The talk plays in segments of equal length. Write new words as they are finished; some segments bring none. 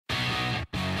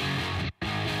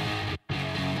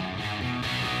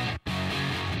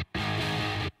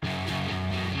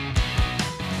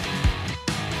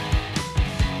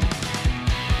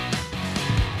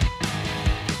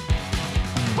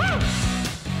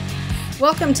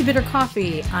Welcome to Bitter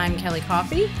Coffee. I'm Kelly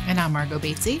Coffey. And I'm Margo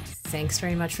Batesy. Thanks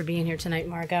very much for being here tonight,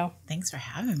 Margo. Thanks for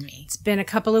having me. It's been a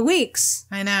couple of weeks.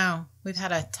 I know. We've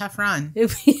had a tough run.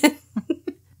 It's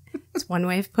one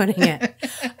way of putting it.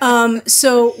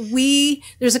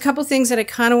 There's a couple things that I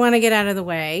kind of want to get out of the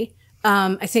way.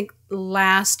 I think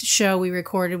last show we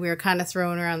recorded, we were kind of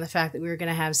throwing around the fact that we were going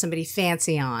to have somebody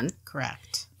fancy on.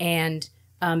 Correct. And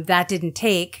that didn't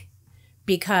take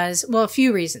because, well, a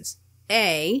few reasons.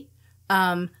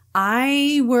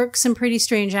 I work some pretty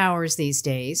strange hours these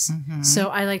days. Mm-hmm. So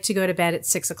I like to go to bed at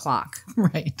 6 o'clock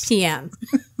p.m.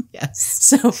 Yes.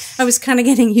 So I was kind of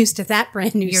getting used to that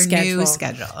brand new schedule. Your new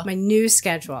schedule. My new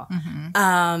schedule.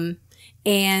 Mm-hmm.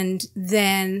 And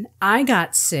then I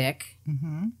got sick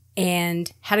and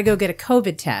had to go get a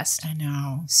COVID test. I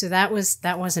know. So that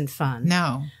wasn't fun.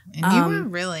 No. And you were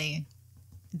really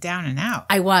down and out.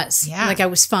 I was. Yeah. Like I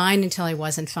was fine until I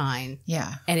wasn't fine.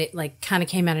 Yeah. And it like kind of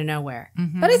came out of nowhere.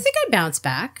 Mm-hmm. But I think I bounced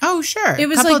back. Oh, sure. It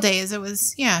was a couple like, days. It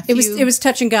was, yeah. It was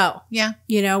touch and go. Yeah.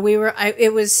 You know,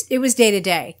 it was day to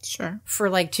day. Sure. For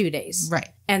like 2 days. Right.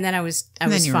 And then I was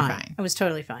fine. I was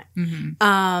totally fine.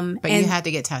 Mm-hmm. But you had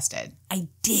to get tested. I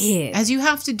did. As you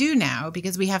have to do now,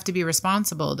 because we have to be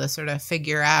responsible to sort of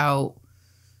figure out,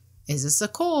 is this a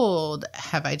cold?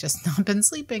 Have I just not been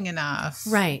sleeping enough?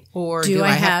 Right. Or do I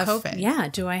have COVID? Yeah.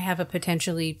 Do I have a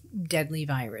potentially deadly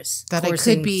virus that I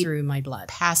could be through my blood,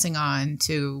 passing on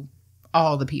to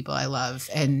all the people I love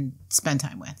and spend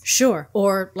time with? Sure.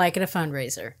 Or like at a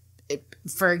fundraiser.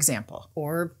 For example.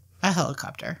 Or a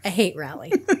helicopter. A hate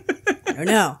rally. I don't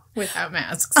know. Without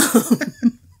masks.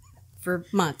 For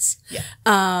months.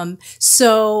 Yeah.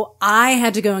 So I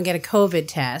had to go and get a COVID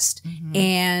test. Mm-hmm.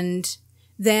 And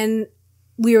then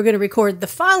we were going to record the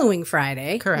following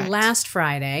Friday. Correct. Last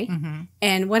Friday. Mm-hmm.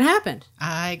 And what happened?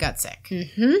 I got sick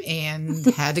and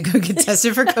had to go get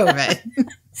tested for COVID.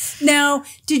 Now,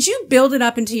 did you build it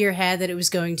up into your head that it was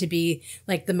going to be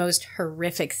like the most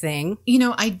horrific thing? You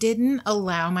know, I didn't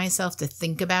allow myself to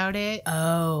think about it.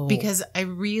 Oh. Because I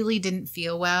really didn't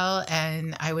feel well.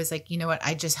 And I was like, you know what?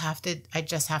 I just have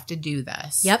to do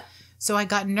this. Yep. So I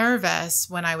got nervous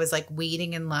when I was like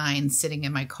waiting in line, sitting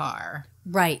in my car.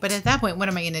 Right. But at that point, what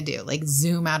am I going to do? Like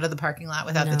zoom out of the parking lot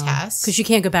without the test? Because you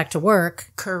can't go back to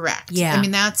work. Correct. Yeah. I mean,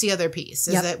 that's the other piece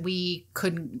is that we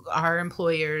couldn't, our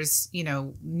employers, you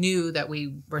know, knew that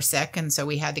we were sick. And so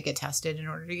we had to get tested in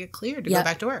order to get cleared to go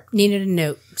back to work. Needed a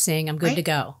note saying I'm good to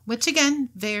go. Which again,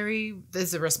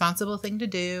 is a responsible thing to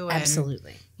do. And,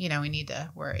 absolutely. You know, we need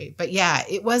to worry. But yeah,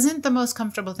 it wasn't the most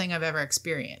comfortable thing I've ever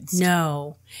experienced.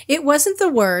 No, it wasn't the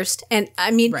worst. And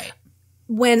I mean, right.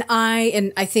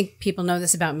 And I think people know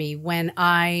this about me, when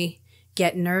I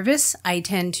get nervous, I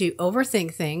tend to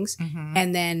overthink things. Mm-hmm.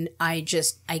 And then I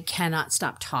cannot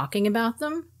stop talking about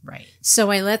them. Right.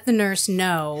 So I let the nurse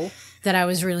know that I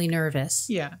was really nervous.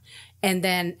 Yeah. And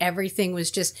then everything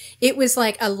was it was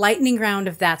like a lightning round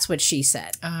of that's what she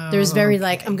said. Oh, there was very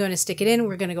like, I'm going to stick it in.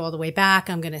 We're going to go all the way back.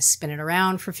 I'm going to spin it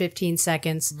around for 15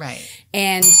 seconds. Right.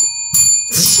 And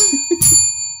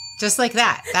just like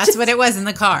that. That's what it was in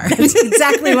the car. That's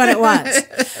exactly what it was.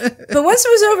 But once it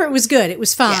was over, it was good. It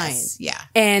was fine. Yes, yeah.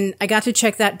 And I got to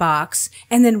check that box.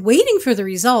 And then waiting for the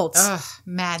results. Ugh,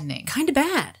 maddening. Kind of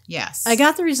bad. Yes. I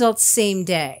got the results same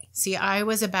day. See, I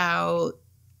was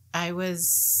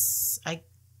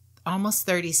almost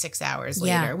 36 hours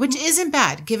later, which isn't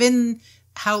bad given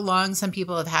how long some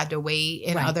people have had to wait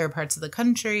in other parts of the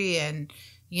country and,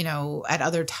 you know, at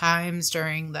other times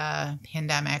during the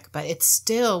pandemic. But it's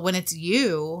still, when it's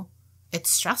you,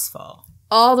 it's stressful.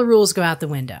 All the rules go out the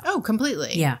window. Oh,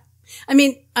 completely. Yeah. I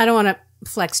mean, I don't want to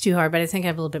flex too hard, but I think I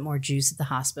have a little bit more juice at the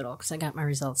hospital because I got my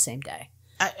results same day.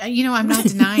 You know, I'm not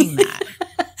denying that.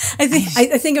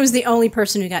 I think I was the only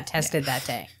person who got tested that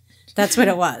day. That's what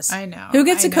it was. I know. Who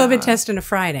gets a COVID test on a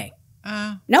Friday?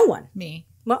 No one. Me.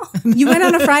 Well, you went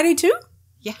on a Friday too?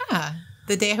 Yeah.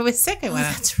 The day I was sick, I went.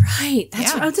 That's right.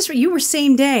 That's right. You were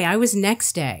same day. I was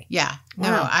next day. Yeah. Wow.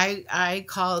 No, I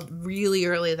called really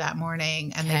early that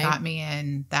morning and they got me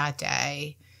in that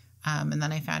day. And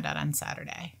then I found out on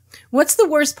Saturday. What's the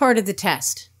worst part of the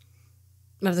test?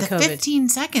 Of the COVID? 15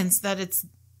 seconds that it's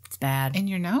bad in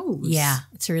your nose. Yeah,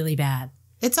 it's really bad.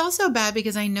 It's also bad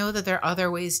because I know that there are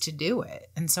other ways to do it.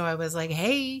 And so I was like,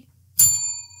 hey,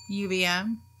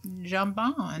 UVM, jump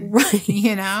on. Right.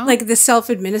 You know? Like the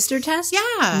self-administered test?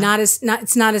 Yeah. It's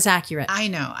not as accurate. I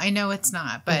know it's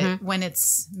not. But when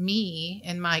it's me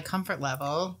and my comfort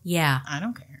level, I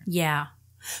don't care. Yeah.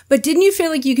 But didn't you feel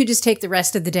like you could just take the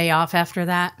rest of the day off after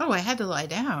that? Oh, I had to lie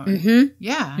down. Mm-hmm.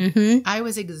 Yeah. Mm-hmm. I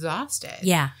was exhausted.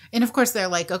 Yeah. And of course they're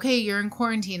like, okay, you're in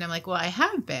quarantine. I'm like, well, I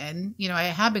have been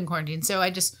quarantined. So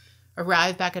I just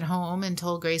arrived back at home and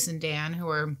told Grace and Dan, who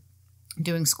were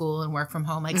doing school and work from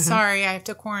home, like, sorry, I have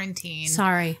to quarantine.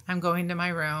 Sorry. I'm going to my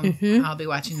room. I'll be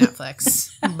watching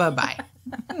Netflix. Bye-bye.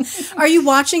 Are you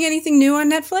watching anything new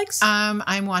on Netflix?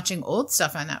 I'm watching old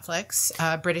stuff on Netflix,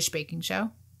 British Baking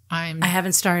Show. I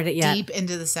haven't started it yet. Deep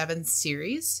into the 7th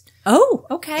series. Oh,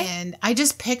 okay. And I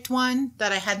just picked one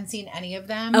that I hadn't seen any of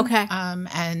them. Okay.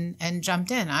 And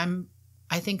jumped in.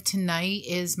 I think tonight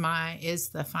is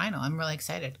the final. I'm really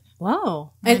excited.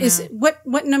 Whoa. And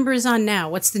what number is on now?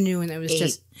 What's the new one that was 8.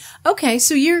 just okay,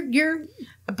 so you're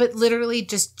but literally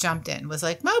just jumped in. Was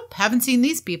like, nope, haven't seen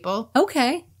these people.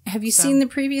 Okay. Have you seen the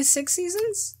previous 6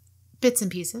 seasons? Bits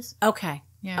and pieces. Okay.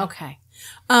 Yeah. Okay.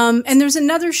 And there's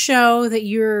another show that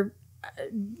you're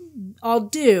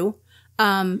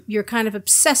you're kind of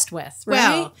obsessed with,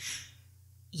 right? Well,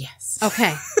 yes.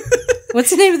 Okay. What's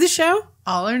the name of the show?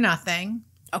 All or Nothing.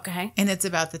 Okay. And it's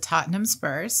about the Tottenham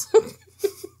Spurs.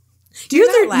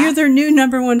 You're their new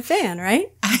number 1 fan,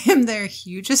 right? I am their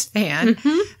hugest fan.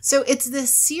 So it's this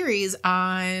series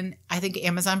on, I think,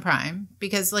 Amazon Prime,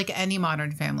 because like any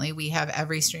modern family, we have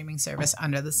every streaming service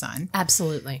under the sun.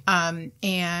 Absolutely.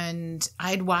 And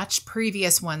I'd watched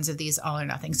previous ones of these All or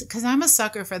Nothings because I'm a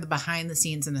sucker for the behind the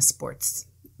scenes in the sports.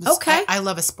 Okay. I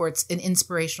love an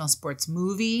inspirational sports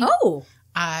movie. Oh.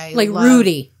 I like love,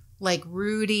 Rudy. Like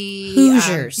Rudy.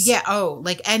 Hoosiers.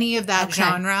 Like any of that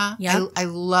genre. Yep. I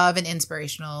love an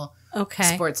inspirational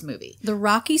sports movie. The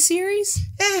Rocky series?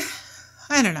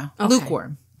 I don't know. Okay.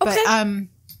 Lukewarm. Okay. But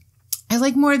I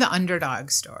like more the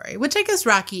underdog story, which I guess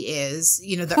Rocky is,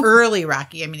 the early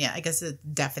Rocky. I mean, yeah, I guess the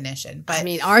definition. But I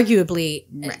mean, arguably.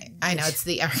 Right. I know it's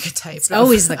the archetype. It's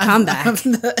always the comeback. Of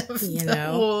the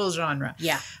whole genre.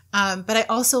 Yeah. But I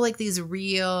also like these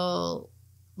real,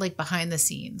 like, behind the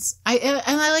scenes. I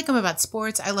like them about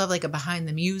sports. I love like a behind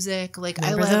the music. Like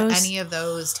Remember I love those? any of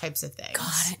those types of things.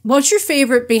 Got it. What's your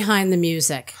favorite behind the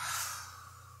music?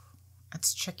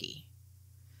 That's tricky.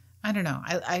 I don't know.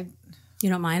 I You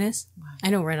know what mine is? What? I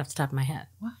know right off the top of my head.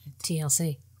 What? TLC.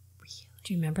 Really?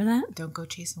 Do you remember that? Don't go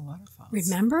chasing waterfalls.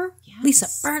 Remember? Yes.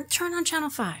 Lisa, turn on Channel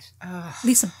 5. Ugh.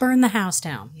 Lisa, burn the house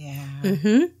down. Yeah.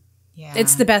 Mm-hmm. Yeah.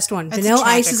 It's the best one. That's a Vanilla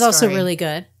Ice tragic is also story. really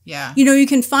good. Yeah. You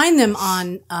can find them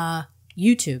on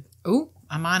YouTube. Ooh,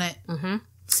 I'm on it. Mm-hmm.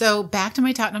 So back to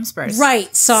my Tottenham Spurs.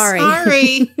 Right. Sorry,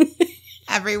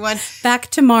 everyone. Back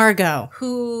to Margo.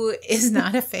 Who is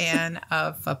not a fan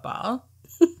of football,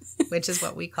 which is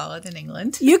what we call it in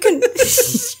England. You can.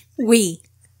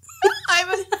 I'm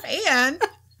a fan.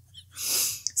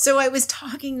 So I was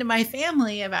talking to my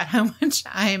family about how much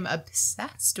I'm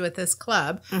obsessed with this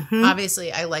club. Mm-hmm.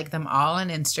 Obviously, I like them all on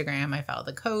Instagram. I follow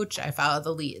the coach. I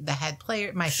follow the head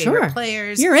player, my favorite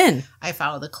players. You're in. I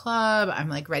follow the club. I'm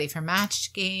like ready for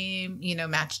match day,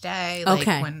 like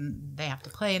when they have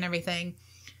to play and everything.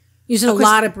 Using a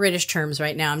lot of British terms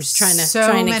right now. I'm just trying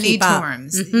to many keep up.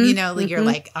 terms. Mm-hmm. You're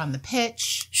like on the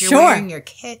pitch. You're wearing your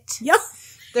kit. Yep.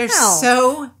 There's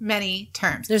so many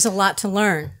terms. There's a lot to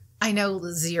learn. I know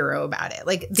zero about it.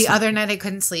 Like the other night I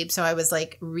couldn't sleep, so I was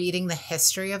like reading the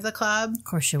history of the club. Of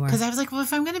course you were. Because I was like, well,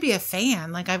 if I'm going to be a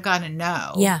fan, like I've got to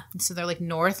know. Yeah. So they're like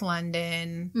North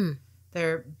London.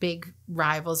 Their big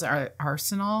rivals are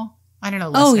Arsenal. I don't know,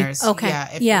 listeners. Oh,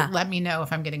 okay. Yeah. Let me know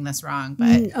if I'm getting this wrong. But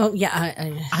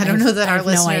I don't know that our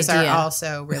listeners are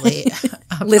also really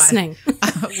listening.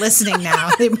 Listening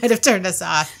now. They might have turned us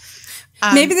off.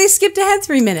 Maybe they skipped ahead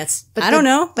 3 minutes. I don't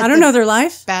know. I don't know their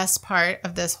life. Best part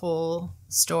of this whole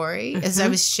story is I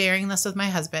was sharing this with my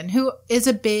husband, who is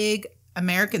a big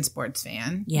American sports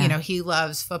fan. Yeah. He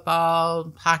loves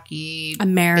football, hockey,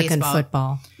 American baseball.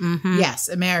 football. Mm-hmm. Yes,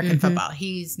 American football.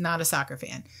 He's not a soccer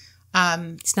fan.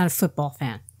 He's not a football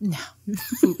fan. No,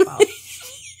 football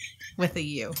with a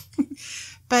U.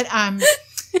 But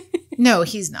no,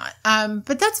 he's not.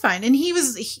 But that's fine. And he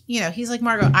was, he's like,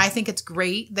 Margo, I think it's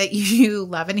great that you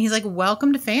love it. And he's like,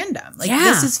 welcome to fandom. Like,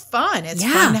 this is fun. It's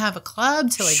fun to have a club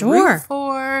to root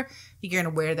for. You're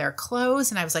going to wear their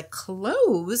clothes. And I was like,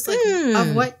 clothes? Like,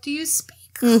 of what do you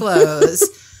speak? Clothes.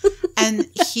 And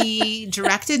he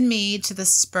directed me to the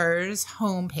Spurs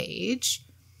homepage.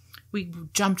 We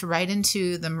jumped right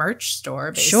into the merch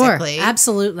store, basically. Sure,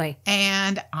 absolutely.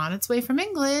 And on its way from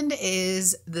England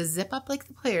is the zip up like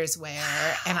the players wear.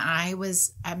 And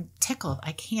I'm tickled.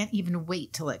 I can't even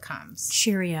wait till it comes.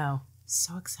 Cheerio.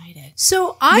 So excited.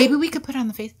 So maybe we could put on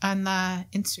the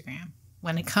Instagram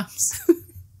when it comes.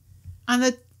 On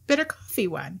the Bitter Coffee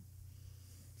one.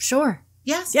 Sure.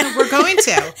 Yes, we're going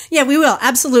to. Yeah, we will.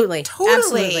 Absolutely.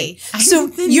 Totally.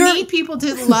 Absolutely. You need people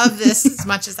to love this as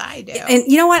much as I do. And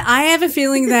you know what? I have a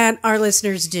feeling that our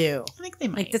listeners do. I think they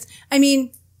might. I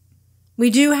mean, we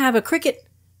do have a cricket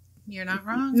You're not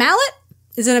wrong. Mallet?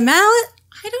 Is it a mallet?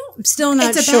 I'm still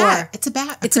not sure. Bat. It's a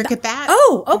bat. It's a cricket bat.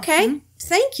 Oh, okay. Mm-hmm.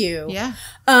 Thank you. Yeah.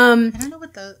 I don't know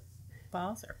what the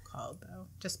balls are called though.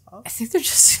 Just balls. I think they're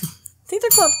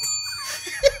called.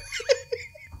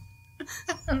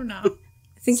 I don't know.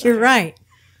 I think you're right.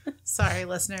 Sorry,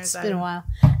 listeners. It's been a while.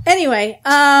 Anyway,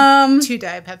 2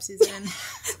 Diet Pepsis in.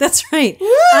 That's right. Woo!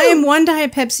 I am 1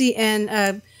 Diet Pepsi and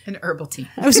an herbal tea.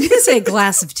 I was going to say a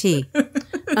glass of tea.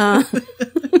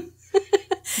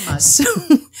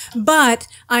 But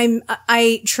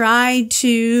I tried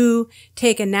to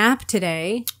take a nap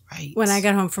today. Right. When I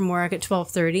got home from work at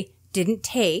 12:30. Didn't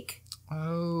take.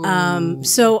 Oh.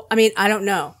 So I mean, I don't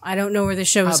know. I don't know where the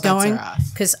show is going off.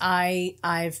 because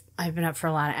I've been up for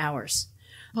a lot of hours.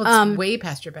 Well, it's way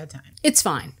past your bedtime. It's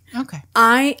fine. Okay.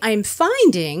 I'm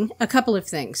finding a couple of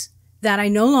things that I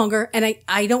no longer, and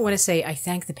I don't want to say I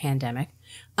thank the pandemic,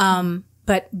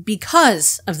 but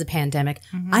because of the pandemic,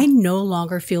 I no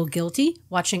longer feel guilty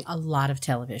watching a lot of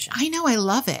television. I know. I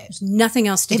love it. There's nothing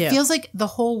else to do. It feels like the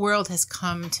whole world has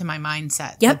come to my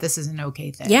mindset that this is an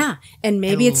okay thing. Yeah. And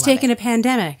maybe it's taken a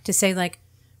pandemic to say like,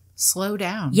 slow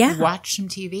down. Yeah. Watch some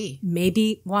TV.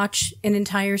 Maybe watch an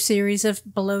entire series of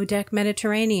Below Deck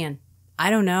Mediterranean. I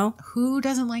don't know. Who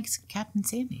doesn't like Captain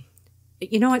Sandy?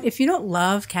 You know what? If you don't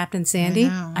love Captain Sandy,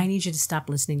 I need you to stop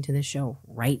listening to this show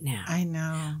right now. I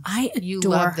know. I adore you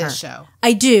love her. this show.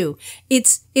 I do.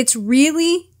 It's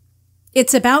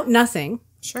about nothing.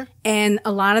 Sure. And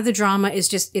a lot of the drama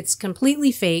is it's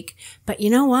completely fake. But you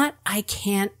know what? I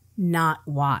can't not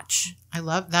watch.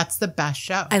 That's the best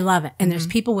show. I love it. And there's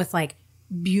people with like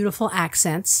beautiful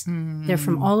accents. They're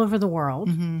from all over the world.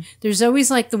 There's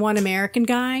always like the one American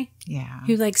guy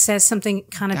who like says something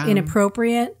kind of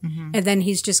inappropriate. And then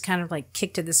he's just kind of like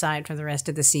kicked to the side for the rest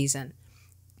of the season.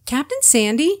 Captain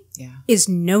Sandy is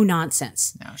no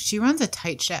nonsense. No, she runs a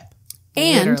tight ship.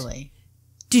 And literally.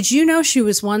 Did you know she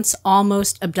was once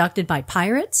almost abducted by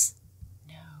pirates?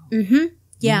 No.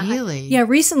 Yeah. Really? Yeah,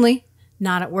 recently.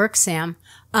 Not at work, Sam.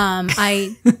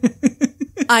 I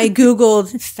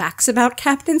Googled facts about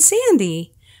Captain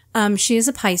Sandy. She is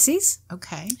a Pisces.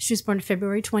 Okay. She was born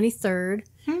February 23rd,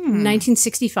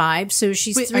 1965. So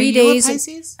she's Wait, 3 are days. You a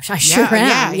Pisces? I sure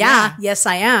am. Yeah. Yes,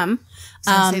 I am.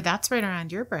 So I say that's right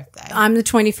around your birthday. I'm the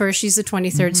 21st. She's the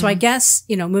 23rd. So I guess,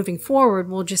 moving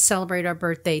forward, we'll just celebrate our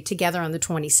birthday together on the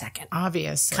 22nd.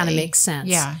 Obviously. Kind of makes sense.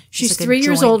 Yeah. She's 3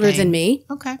 years older than me.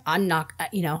 Okay. I'm not, I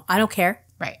don't care.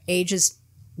 Right. Age is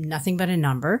nothing but a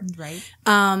number. Right.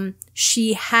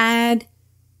 She had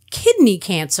kidney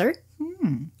cancer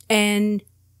and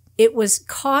it was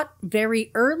caught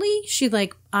very early. She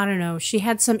she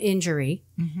had some injury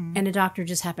and a doctor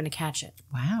just happened to catch it.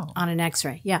 Wow. On an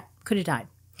x-ray. Yeah. Could have died.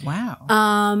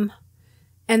 Wow.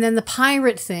 And then the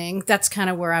pirate thing, that's kind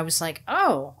of where I was like,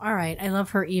 oh, all right. I love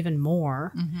her even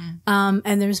more. And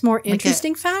there's more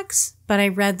interesting facts, but I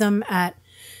read them at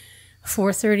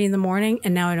 4:30 in the morning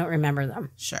and now I don't remember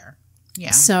them. Sure. Yeah.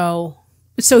 So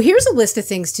here's a list of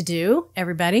things to do,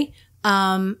 everybody.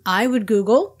 I would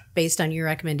Google, based on your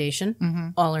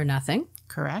recommendation, All or Nothing.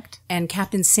 Correct. And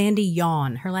Captain Sandy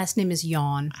Yawn. Her last name is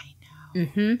Yawn. I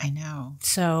know. I know.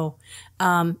 So,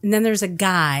 and then there's a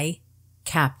guy,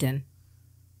 Captain.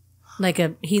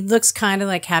 He looks kind of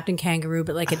like Captain Kangaroo,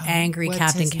 but like an angry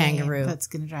Captain Kangaroo. That's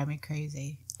going to drive me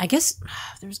crazy. I guess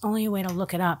there's only a way to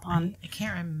look it up on. I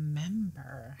can't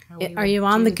remember. Are you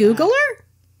on the Googler?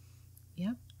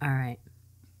 Yep. All right.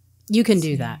 You can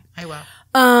do that. I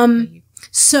will.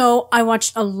 So I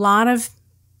watched a lot of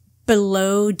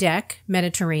Below Deck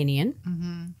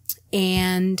Mediterranean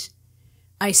and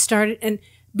I started, and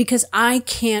because I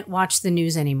can't watch the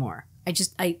news anymore.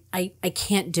 I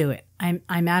can't do it.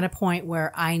 I'm at a point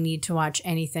where I need to watch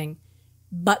anything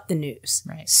but the news.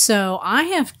 Right. So I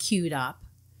have queued up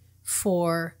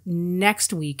for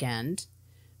next weekend.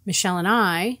 Michelle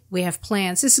and we have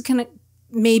plans. This is going to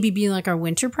maybe be like our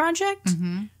winter project.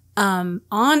 On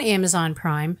Amazon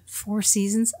Prime, 4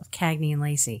 seasons of Cagney and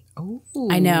Lacey. Oh,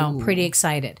 I know. Pretty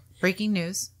excited. Breaking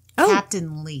news. Oh.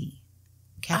 Captain Lee.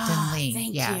 Captain Lee.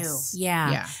 Thank yes. you.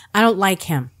 Yeah. I don't like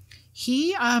him.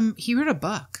 He wrote a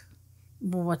book.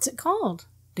 Well, what's it called?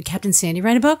 Did Captain Sandy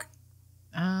write a book?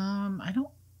 I don't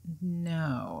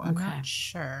know. I'm not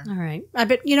sure. All right. I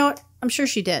bet, you know what? I'm sure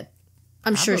she did.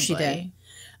 I'm sure she did.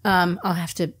 I'll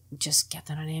have to just get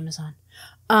that on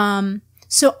Amazon.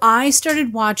 So I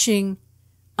started watching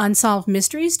Unsolved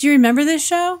Mysteries. Do you remember this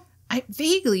show?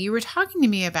 Vaguely. You were talking to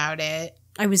me about it.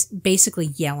 I was basically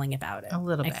yelling about it. A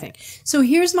little bit. I think. So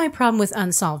here's my problem with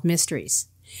Unsolved Mysteries.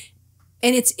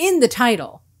 And it's in the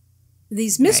title.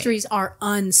 These mysteries are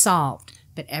unsolved.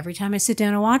 But every time I sit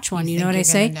down and watch one, you know what I you're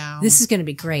say? gonna know. This is going to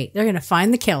be great. They're going to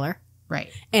find the killer. Right.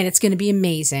 And it's going to be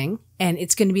amazing. And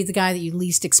it's going to be the guy that you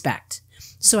least expect.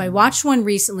 So I watched one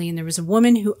recently, and there was a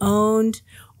woman who owned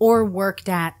or worked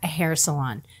at a hair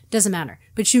salon. Doesn't matter.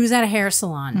 But she was at a hair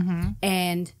salon,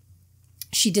 and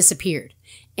she disappeared.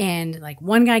 And like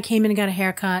one guy came in and got a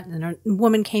haircut, and a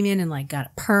woman came in and like got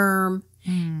a perm.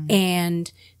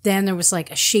 And then there was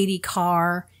like a shady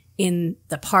car in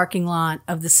the parking lot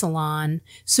of the salon.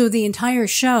 So the entire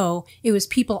show, it was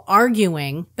people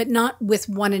arguing, but not with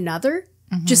one another,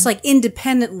 just like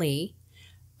independently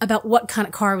about what kind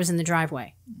of car was in the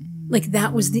driveway. Like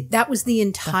that was the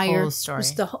entire the whole story.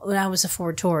 That was a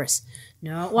Ford Taurus.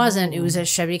 No, it wasn't. It was a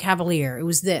Chevy Cavalier. It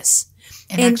was this.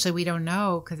 And actually we don't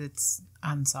know because it's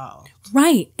unsolved.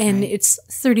 Right. And it's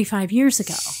 35 years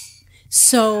ago.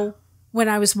 So when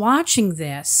I was watching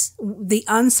this, the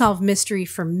unsolved mystery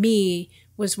for me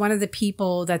was one of the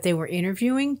people that they were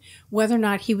interviewing, whether or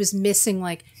not he was missing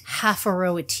like half a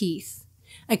row of teeth.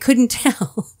 I couldn't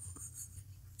tell.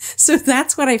 So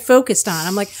that's what I focused on.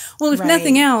 I'm like, well, if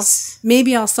nothing else,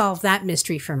 maybe I'll solve that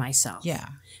mystery for myself. Yeah.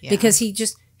 Because he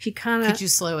kind of... Could you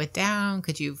slow it down?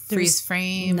 Could you freeze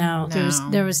frame? No,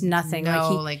 there was nothing.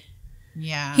 No,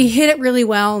 Yeah. He hit it really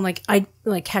well, and like I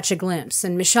like catch a glimpse,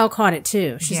 and Michelle caught it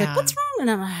too. She's like, "What's wrong?"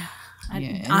 And I'm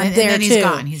like, I'm there too. He's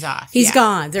gone. He's off. He's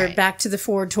gone. They're back to the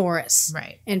Ford Taurus.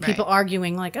 Right. And people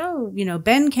arguing like, "Oh,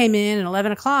 Ben came in at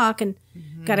 11 o'clock and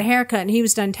got a haircut, and he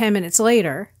was done 10 minutes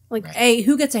later." Like, hey,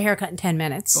 who gets a haircut in 10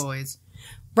 minutes? Boys.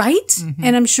 Right?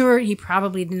 And I'm sure he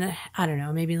probably didn't, I don't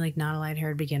know, maybe like not a light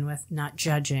hair to begin with, not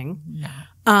judging.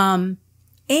 No.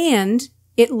 And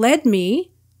it led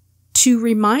me to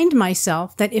remind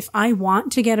myself that if I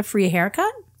want to get a free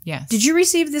haircut. Yes. Did you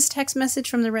receive this text message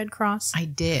from the Red Cross? I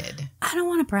did. I don't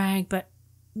want to brag, but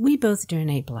we both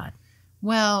donate blood.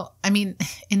 Well, I mean,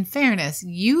 in fairness,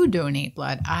 you donate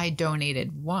blood. I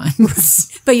donated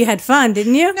once. But you had fun,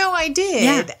 didn't you? No, I did.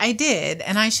 Yeah. I did.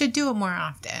 And I should do it more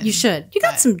often. You should. You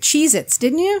got some Cheez-Its,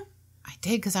 didn't you? I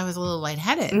did because I was a little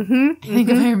lightheaded. I think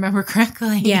if I remember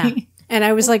correctly. Yeah. And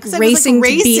I was like racing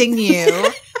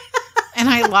you. And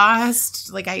I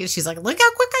lost, she's like, look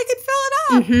how quick I could fill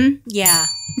it up. Yeah.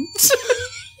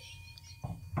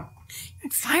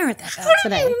 I'd fire at that bell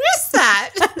today. How did you miss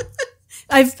that?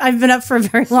 I've been up for a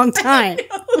very long time.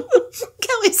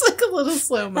 Kelly's like a little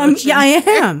slow motion. Yeah, I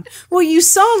am. Well, you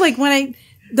saw when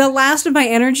the last of my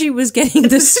energy was getting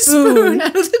the spoon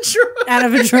out of the drawer. Out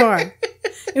of a drawer.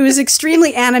 It was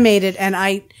extremely animated, and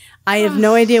I have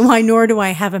no idea why, nor do I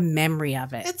have a memory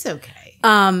of it. It's okay.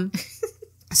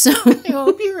 So I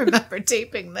hope you remember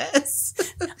taping this.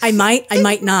 I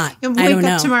might not. You'll I don't wake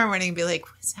know. up tomorrow morning and be like,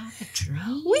 was that a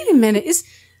dream? Wait a minute. Is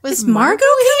Margo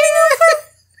coming over?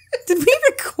 Did we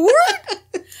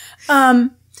record?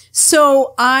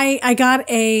 So I got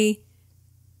a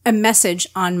message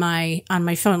on my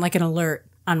phone, like an alert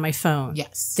on my phone.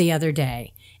 Yes. The other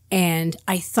day. And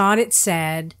I thought it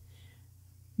said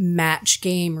Match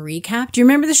Game Recap. Do you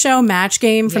remember the show Match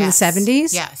Game from the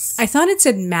 70s? Yes. I thought it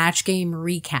said Match Game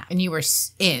Recap. And you were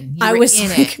in. I was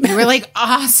in it. You were like,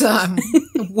 awesome.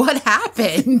 What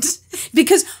happened?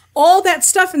 Because all that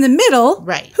stuff in the middle,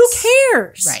 right? Who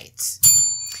cares? Right.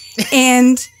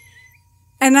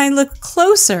 And I look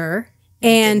closer,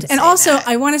 and also that.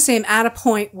 I want to say I'm at a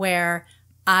point where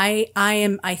I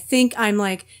think I'm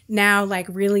like now like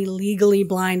really legally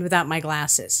blind without my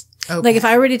glasses. Okay. Like if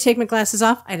I were to take my glasses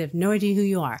off, I'd have no idea who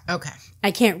you are. Okay.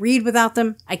 I can't read without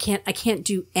them. I can't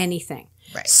do anything.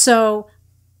 Right. So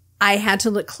I had to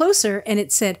look closer, and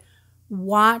it said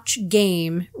Watch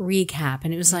Game Recap,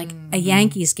 and it was like a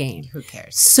Yankees game. Who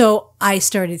cares? So I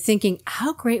started thinking,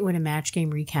 how great would a Match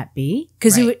Game Recap be?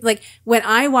 Because it would, like when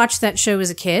I watched that show as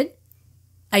a kid,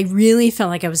 I really felt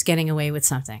like I was getting away with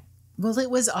something. Well, it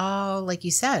was all like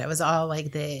you said. It was all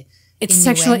like it's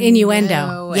sexual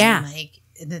innuendo. Yeah.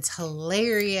 And it's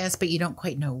hilarious, but you don't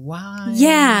quite know why.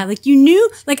 Yeah. Like you knew,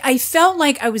 like I felt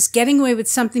like I was getting away with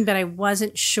something, but I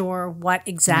wasn't sure what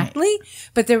exactly. Right.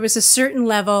 But there was a certain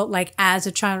level, like as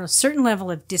a child, a certain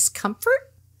level of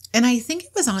discomfort. And I think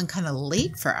it was on kind of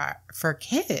late for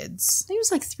kids. I think it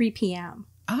was like 3 p.m.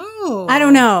 Oh. I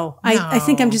don't know. No. I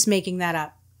think I'm just making that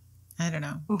up. I don't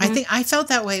know. I think I felt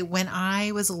that way when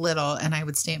I was little and I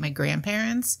would stay at my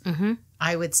grandparents'.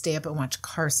 I would stay up and watch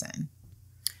Carson.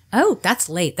 Oh, that's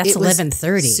late. That's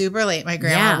 11:30. Super late. My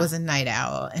grandma was a night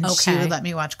owl, and she would let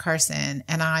me watch Carson,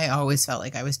 and I always felt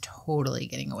like I was totally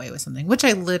getting away with something, which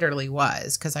I literally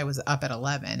was because I was up at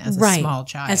 11 as a small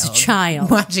child. As a child.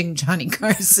 Watching Johnny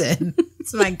Carson.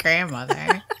 It's my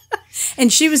grandmother.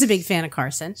 And she was a big fan of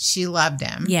Carson. She loved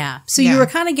him. Yeah. So you were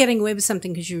kind of getting away with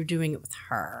something because you were doing it with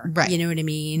her. Right. You know what I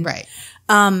mean? Right.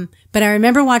 But I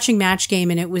remember watching Match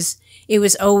Game, and it was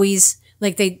always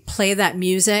like they'd play that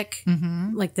music,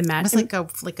 like the match. It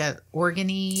was like a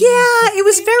organy. Yeah, it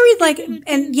was very like,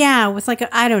 and yeah, with like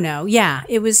I don't know. Yeah,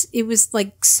 it was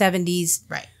like 70s.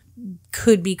 Right.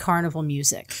 Could be carnival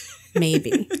music,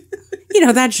 maybe.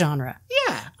 That genre.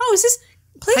 Yeah. Oh, is this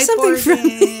play pipe something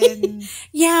organ. from?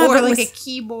 Yeah, or like a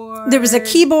keyboard. There was a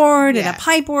keyboard and a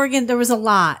pipe organ. There was a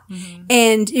lot,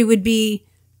 and it would be,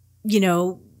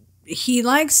 he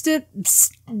likes to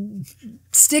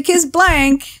stick his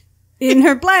blank in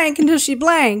her blank until she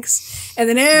blanks, and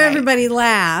then everybody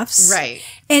laughs. Right.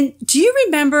 And do you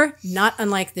remember, not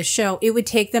unlike the show, it would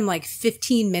take them like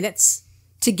 15 minutes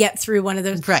to get through one of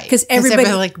those. Right. Because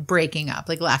everybody like breaking up,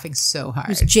 like laughing so hard. It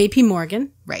was J.P.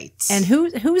 Morgan. Right. And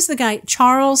who was the guy?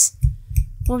 Charles,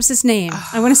 what was his name?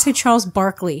 I want to say Charles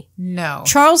Barkley. No.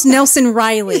 Charles Nelson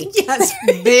Riley. Yes.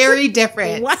 Very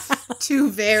different. Wow. Two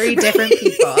very different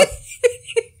people.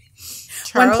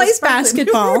 One plays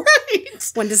basketball.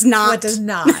 Right. One does not. One does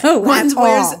not. No, one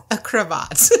wears all. a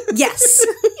cravat. Yes.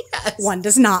 Yes. One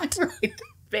does not. Right.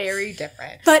 Very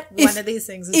different. But one of these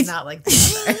things is not like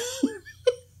the other.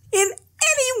 In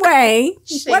any way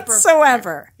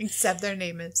whatsoever. Except their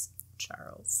name is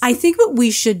Charles. I think what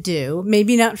we should do,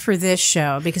 maybe not for this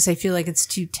show, because I feel like it's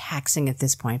too taxing at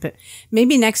this point, but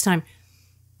maybe next time,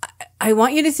 I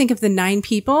want you to think of the 9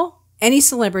 people, any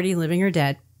celebrity, living or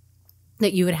dead,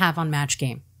 that you would have on Match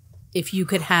Game. If you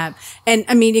could have, and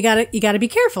I mean, you gotta be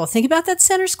careful. Think about that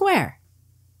center square,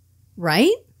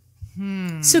 right?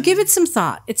 So give it some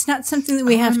thought. It's not something that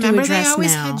we have to address now. They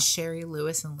always had Sherry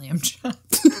Lewis and Lambchop.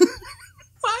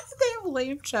 Why did they have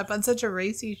Lambchop on such a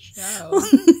racy show?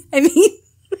 I mean,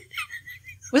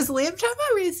 was Lambchop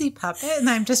a racy puppet? And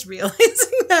I'm just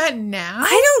realizing that now.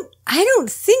 I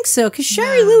don't think so, because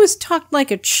Sherry Lewis talked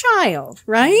like a child,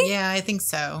 right? Yeah, I think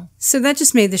so. So that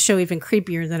just made the show even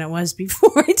creepier than it was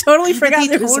before. I totally forgot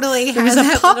there was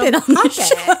a puppet on the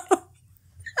show.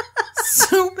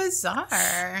 So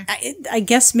bizarre. I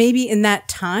guess maybe in that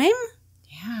time,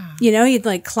 you'd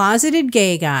like closeted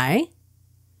gay guy,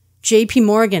 J.P.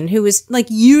 Morgan, who was like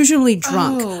usually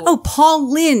drunk. Oh,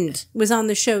 Paul Lynde was on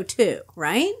the show too,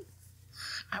 right?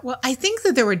 Well, I think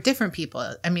that there were different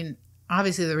people. I mean,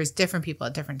 obviously there was different people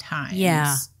at different times.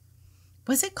 Yeah.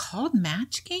 Was it called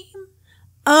Match Game?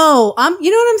 Oh,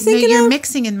 you know what I'm thinking No, you're of?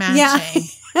 mixing and matching.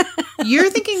 Yeah. You're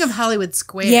thinking of Hollywood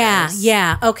Squares.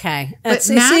 Yeah, okay. But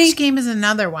Match Game is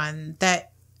another one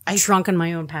that I drunk on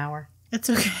my own power. It's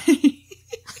okay.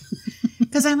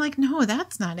 Because I'm like, no,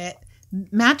 that's not it.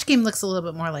 Match Game looks a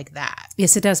little bit more like that.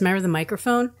 Yes, it does. Remember the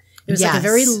microphone? It was like a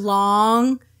very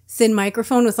long, thin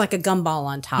microphone with like a gumball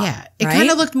on top. Yeah. It kind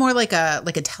of looked more like a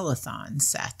telethon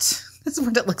set. That's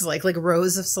what it looks like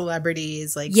rows of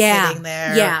celebrities sitting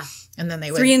there. Yeah. And then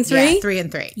they would 3 and 3? Yeah, 3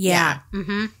 and 3. Yeah.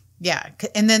 Mm-hmm. Yeah.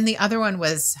 And then the other one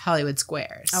was Hollywood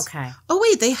Squares. Okay. Oh,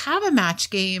 wait. They have a Match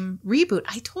Game reboot.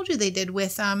 I told you they did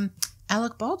with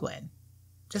Alec Baldwin.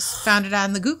 Just found it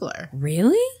on the Googler.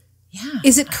 Really? Yeah.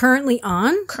 Is it currently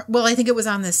on? Well, I think it was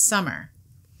on this summer.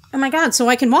 Oh, my God. So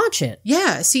I can watch it.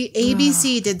 Yeah. See,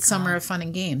 ABC did Summer of Fun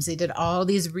and Games. They did all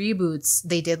these reboots.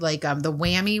 They did the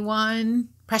Whammy one.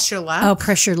 Pressure Luck. Oh,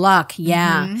 Pressure Luck.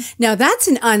 Yeah. Mm-hmm. Now, that's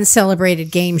an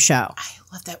uncelebrated game show. I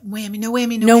love that. Whammy, no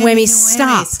whammy, no whammy,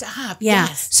 stop. Stop. Yeah.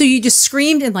 Yes. So you just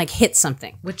screamed and hit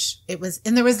something. Which it was,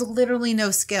 and there was literally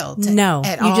no skill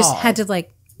at all. You just had to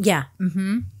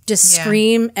just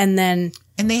scream and then.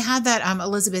 And they had that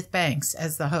Elizabeth Banks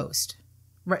as the host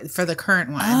for the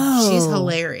current one. Oh. She's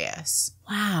hilarious.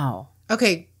 Wow.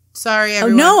 Okay. Sorry,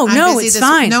 everyone. No, it's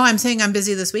fine. No, I'm saying I'm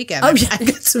busy this weekend. I've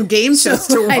got some game shows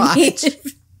to watch. I mean,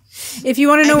 if you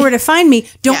want to know where to find me,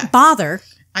 don't bother.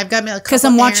 I've got me because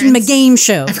I'm watching my game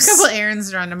shows. I have a couple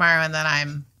errands to run tomorrow, and then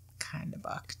I'm kind of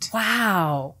booked.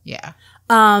 Wow. Yeah.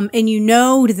 And you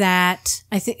know that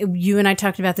I think you and I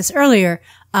talked about this earlier.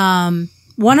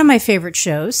 One of my favorite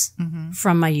shows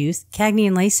from my youth, Cagney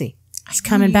and Lacey, is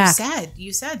coming back.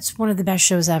 You said it's one of the best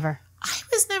shows ever. I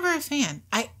was never a fan.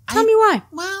 Tell me why.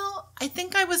 Well, I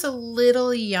think I was a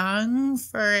little young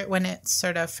for it when it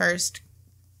sort of first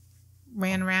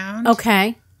ran around.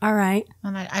 Okay. All right.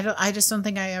 And I just don't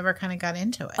think I ever kind of got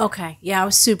into it. Okay. Yeah, I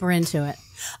was super into it.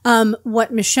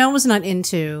 What Michelle was not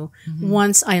into,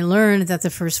 once I learned that the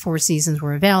first 4 seasons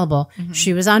were available,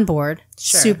 she was on board,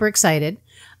 super excited.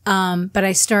 But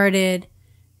I started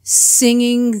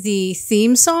singing the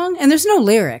theme song, and there's no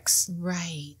lyrics.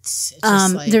 Right. It's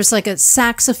just There's like a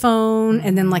saxophone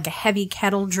and then like a heavy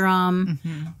kettle drum.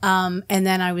 And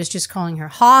then I was just calling her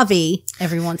Javi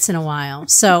every once in a while.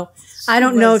 So I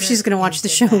don't know if she's going to watch the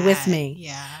show with me.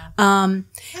 Yeah.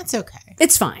 That's okay.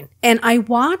 It's fine. And I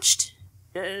watched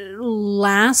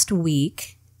last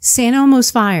week St.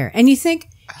 Elmo's Fire. And you think,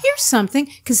 here's something,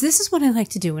 because this is what I like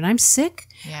to do when I'm sick.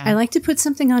 Yeah. I like to put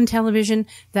something on television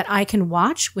that I can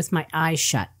watch with my eyes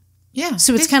shut. Yeah.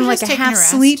 So it's kind of like a half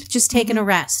sleep, just taking a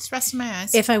rest. Just resting my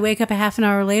eyes. If I wake up a half an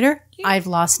hour later, I've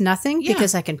lost nothing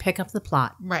because I can pick up the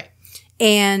plot. Right.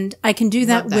 And I can do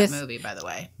that Love with that movie, by the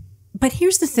way. But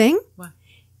here's the thing. What?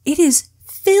 It is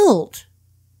filled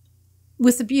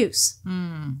with abuse.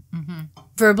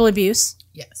 Verbal abuse,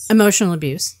 Yes. emotional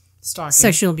abuse, Stalking.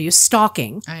 sexual abuse,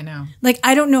 stalking. I know. Like,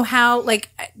 I don't know how, like,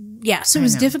 yeah. So it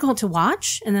was know. difficult to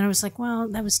watch. And then I was like, well,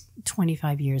 that was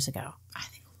 25 years ago. I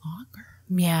think longer.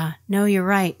 Yeah. No, you're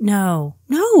right. No,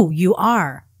 you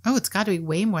are. Oh, it's got to be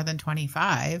way more than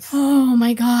 25. Oh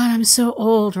my God. I'm so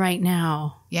old right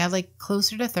now. Yeah, like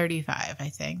closer to 35, I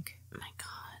think. Oh my God.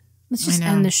 Let's just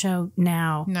end the show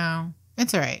now. No,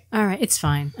 it's all right. All right. It's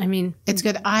fine. I mean, It's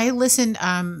good. I listened,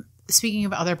 speaking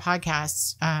of other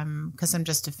podcasts, because I'm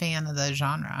just a fan of the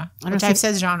genre, which I've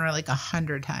said genre like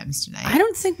 100 times tonight. I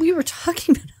don't think we were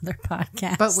talking about other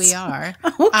podcasts. But we are.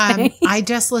 Okay. I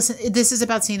just listened. This is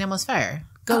about St. Elmo's Fire.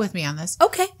 Go with me on this.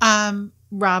 Okay.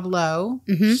 Rob Lowe,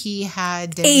 he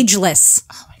had... Ageless.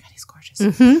 Oh my God, he's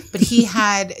gorgeous. But he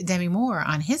had Demi Moore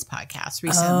on his podcast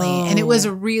recently. And it was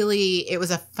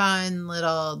a fun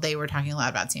little... They were talking a lot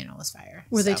about St. Elmo's Fire.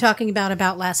 Were they talking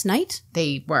about last night?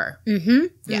 They were.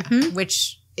 Yeah.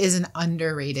 Which is an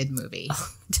underrated movie.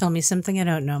 Tell me something I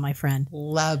don't know, my friend.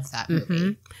 Love that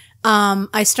movie.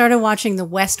 I started watching The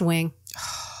West Wing.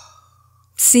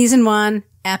 Season 1,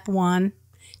 Ep 1.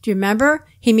 Do you remember?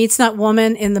 He meets that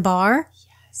woman in the bar.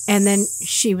 Yes. And then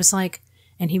she was like,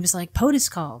 and he was like, POTUS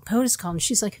called. And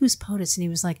she's like, who's POTUS? And he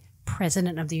was like,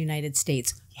 President of the United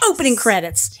States. Yes. Opening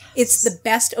credits. Yes. It's the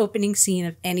best opening scene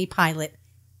of any pilot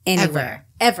anywhere.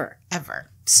 Ever.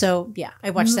 So, yeah,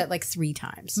 I watched that like 3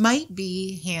 times. Might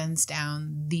be, hands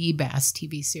down, the best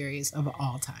TV series of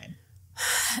all time.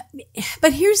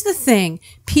 But here's the thing.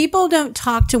 People don't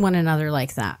talk to one another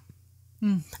like that.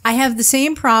 I have the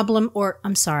same problem,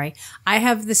 I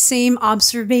have the same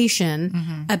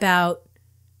observation about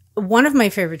one of my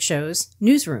favorite shows,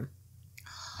 Newsroom.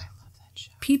 Oh, I love that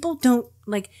show. People don't,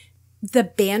 like, the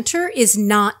banter is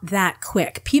not that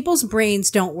quick. People's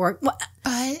brains don't work. Well,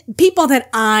 people that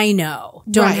I know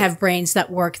don't have brains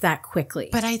that work that quickly.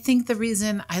 But I think the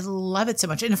reason I love it so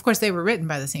much, and of course they were written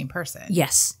by the same person.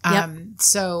 Yes.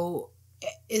 So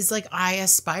is like, I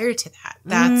aspire to that.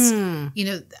 That's,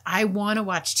 I want to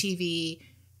watch TV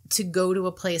to go to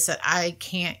a place that I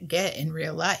can't get in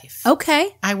real life.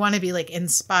 Okay. I want to be like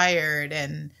inspired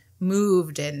and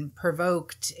moved and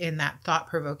provoked in that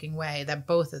thought-provoking way that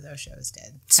both of those shows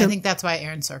did. So I think that's why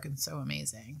Aaron Sorkin's so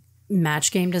amazing.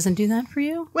 Match Game doesn't do that for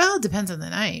you? Well, it depends on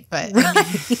the night, but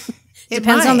it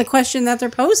depends on the question that they're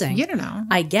posing. You don't know.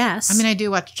 I guess. I mean, I do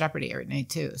watch Jeopardy every night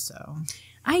too, so.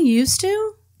 I used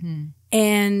to,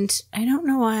 and I don't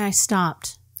know why I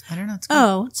stopped. I don't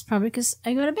know. It's probably because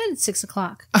I go to bed at 6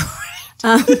 o'clock.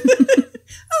 That's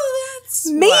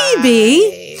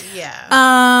maybe. Why.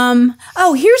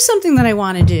 Yeah. Here's something that I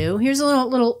want to do. Here's a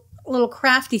little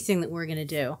crafty thing that we're going to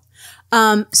do.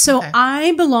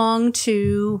 I belong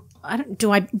to,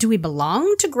 do we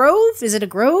belong to Grove? Is it a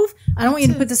Grove? I don't want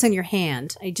you to put this in your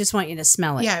hand. I just want you to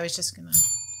smell it. Yeah, I was just going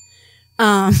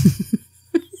to.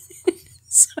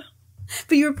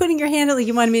 But you were putting your hand out like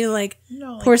you wanted me to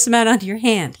pour some out onto your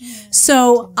hand. Yeah,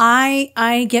 so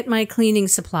I get my cleaning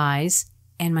supplies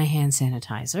and my hand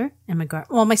sanitizer and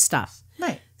my stuff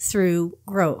through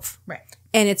Grove. Right.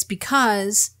 And it's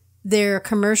because their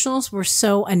commercials were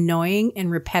so annoying and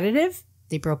repetitive,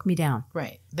 they broke me down.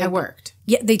 Right. They worked.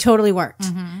 Yeah, they totally worked.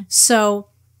 So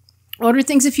ordered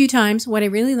things a few times. What I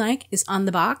really like is on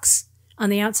the box, on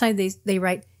the outside, they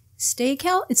write, stay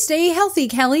healthy,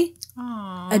 Kelly.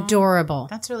 Aww. Adorable.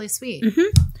 That's really sweet.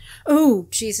 Oh,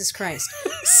 Jesus Christ.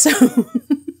 So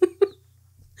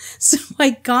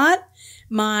I got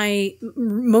my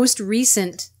most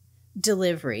recent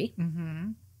delivery.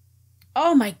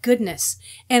 Oh my goodness.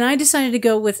 And I decided to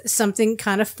go with something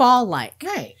kind of fall-like.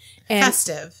 Right. And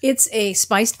festive. It's a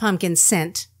spiced pumpkin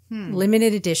scent,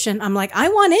 limited edition. I'm like, I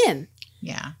want in.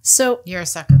 Yeah. So you're a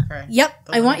sucker for. Yep.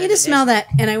 I want you to smell that,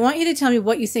 and I want you to tell me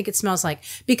what you think it smells like,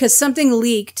 because something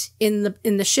leaked in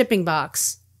the shipping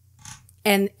box,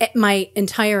 and my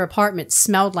entire apartment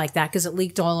smelled like that because it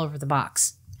leaked all over the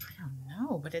box. I don't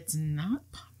know, but it's not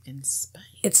pumpkin. And spice.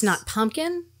 It's not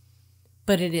pumpkin,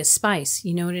 but it is spice.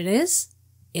 You know what it is?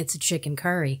 It's a chicken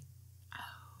curry. Oh.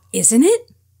 Isn't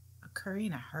it? A curry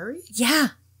in a hurry? Yeah.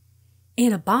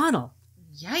 In a bottle.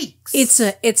 Yikes.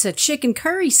 It's a chicken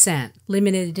curry scent,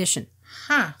 limited edition.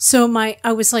 Huh. So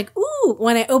I was like, ooh,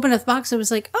 when I opened up the box, I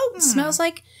was like, oh, it smells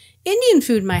like Indian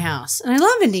food in my house. And I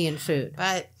love Indian food.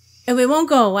 But it won't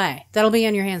go away. That'll be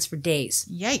on your hands for days.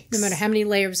 Yikes. No matter how many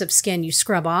layers of skin you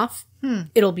scrub off,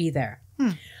 it'll be there.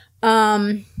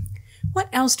 What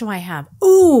else do I have?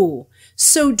 Ooh.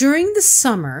 So during the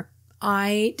summer,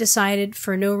 I decided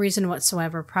for no reason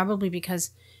whatsoever, probably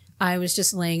because I was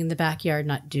just laying in the backyard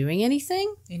not doing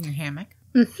anything. In your hammock?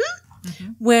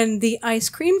 When the ice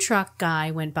cream truck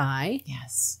guy went by.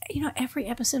 Yes. You know, every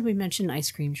episode we mention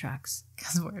ice cream trucks.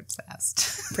 Because we're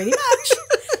obsessed. Pretty much.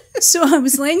 So I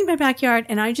was laying in my backyard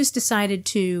and I just decided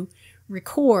to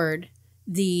record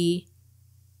the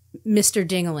Mr.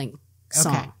 Dingaling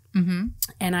song. Okay. Mm-hmm.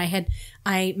 And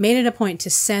I made it a point to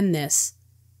send this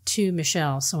to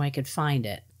Michelle so I could find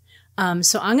it.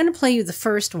 So I'm going to play you the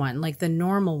first one, like the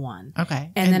normal one.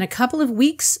 Okay. And then a couple of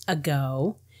weeks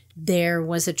ago, there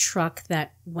was a truck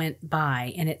that went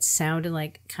by and it sounded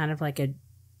like kind of like a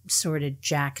sort of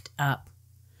jacked up.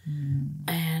 And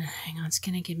hang on, it's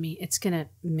going to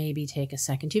maybe take a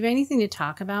second. Do you have anything to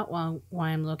talk about while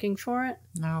I'm looking for it?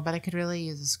 No, but I could really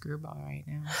use a screwball right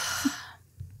now.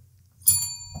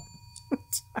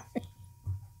 Sorry.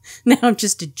 Now I'm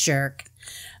just a jerk.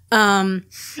 I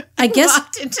guess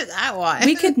walked into that one.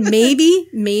 we could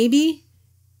maybe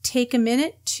take a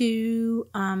minute to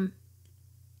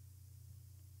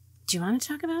do you want to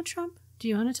talk about Trump? Do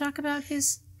you want to talk about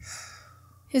his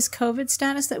COVID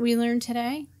status that we learned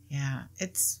today? Yeah,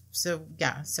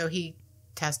 so he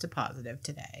tested positive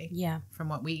today. Yeah. From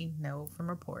what we know from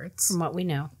reports. From what we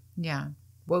know. Yeah.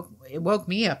 It woke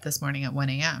me up this morning at 1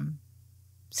 a.m.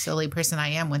 Silly person I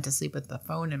am, went to sleep with the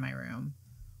phone in my room,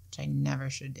 which I never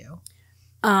should do.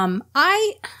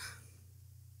 I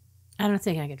don't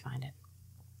think I could find it.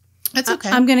 That's okay.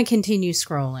 I'm going to continue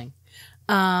scrolling.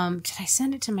 Did I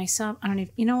send it to myself? I don't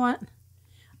even, you know what?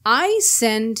 I'm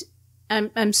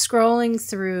scrolling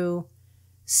through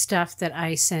stuff that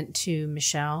I sent to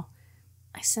Michelle.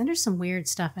 I sent her some weird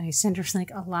stuff and I sent her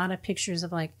like a lot of pictures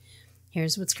of like,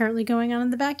 here's what's currently going on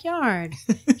in the backyard.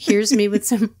 Here's me with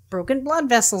some broken blood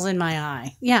vessels in my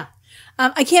eye. Yeah.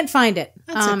 I can't find it.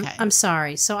 That's okay. I'm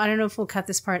sorry. So I don't know if we'll cut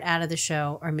this part out of the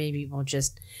show or maybe we'll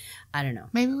just, I don't know.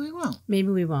 Maybe we won't. Maybe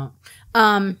we won't.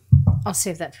 I'll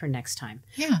save that for next time.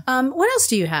 Yeah. What else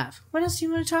do you have? What else do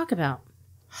you want to talk about?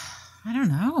 I don't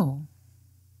know.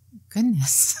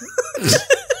 Goodness.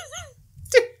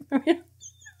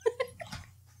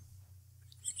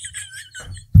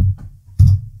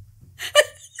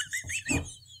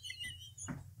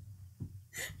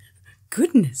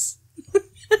 Goodness.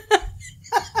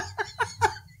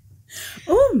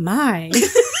 Oh my.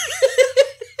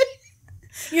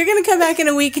 You're going to come back in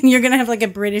a week and you're going to have like a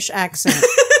British accent.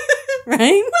 Right?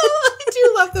 Well, I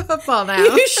do love the football now.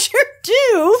 You sure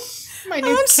do. My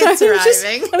new kid's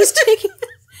arriving.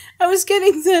 I was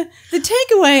getting the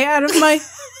takeaway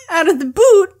out of the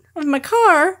boot of my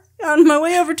car on my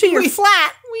way over to your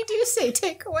flat. We do say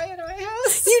takeaway at my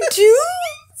house. You do?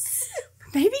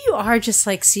 Maybe you are just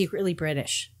like secretly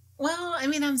British. Well, I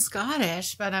mean, I'm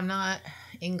Scottish, but I'm not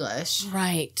English.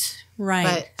 Right.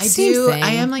 But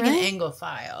I am like an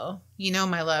Anglophile. You know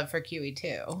my love for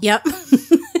QE2. Yep.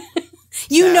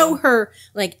 You know her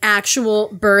like actual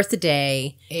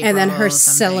birthday April and then her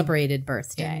celebrated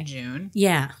birthday. In June.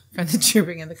 Yeah. For the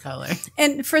Trooping of the Color.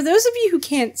 And for those of you who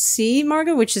can't see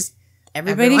Margo, which is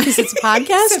everybody because it's a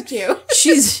podcast. Except you.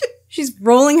 She's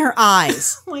rolling her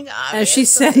eyes. Oh my God. As she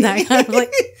said that, kind of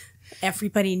like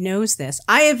everybody knows this.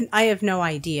 I have no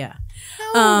idea.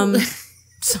 No.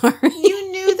 Sorry.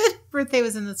 You knew that birthday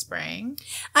was in the spring.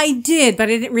 I did, but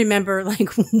I didn't remember like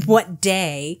what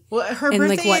day. Well, her and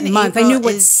birthday like what in month. April I knew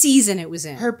what season it was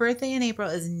in. Her birthday in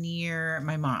April is near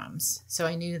my mom's, so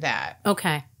I knew that.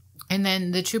 Okay. And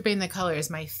then the Trooping the Color is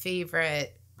my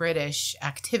favorite British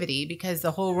activity because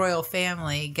the whole royal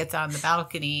family gets on the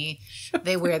balcony.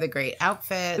 They wear the great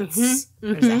outfits.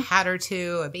 There's a hat or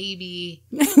two, a baby.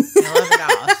 I love it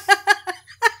all.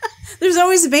 There's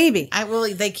always a baby.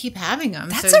 They keep having them.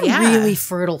 That's a really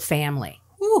fertile family.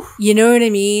 Whew. You know what I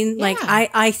mean? Yeah. Like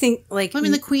I think like I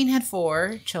mean the Queen had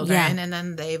 4 children and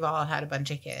then they've all had a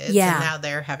bunch of kids. Yeah. And now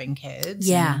they're having kids.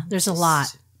 Yeah. There's a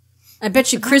lot. I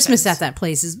bet you Christmas at that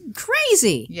place is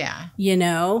crazy. Yeah. You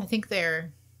know? I think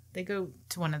they go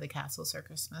to one of the castles for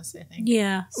Christmas, I think.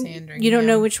 Yeah. Sandringham. You don't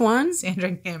know which one?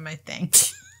 Sandringham, I think.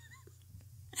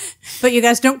 But you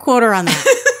guys don't quote her on that.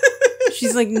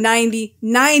 She's like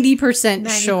 90%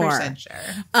 sure. 90% sure.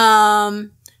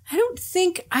 I don't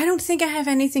think I have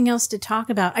anything else to talk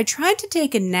about. I tried to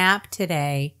take a nap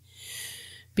today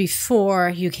before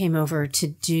you came over to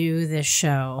do this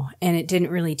show, and it didn't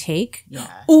really take. Yeah.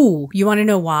 Ooh, you want to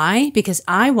know why? Because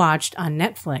I watched on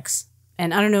Netflix,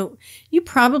 and I don't know, you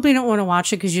probably don't want to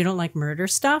watch it because you don't like murder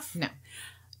stuff. No.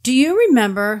 Do you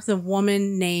remember the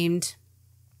woman named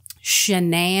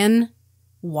Shanann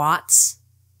Watts?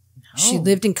 No. She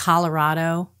lived in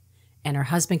Colorado, and her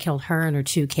husband killed her and her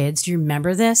 2 kids. Do you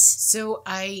remember this? So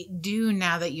I do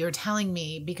now that you're telling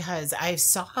me, because I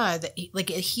saw that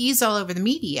he's all over the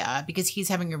media because he's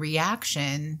having a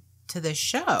reaction to the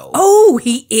show. Oh,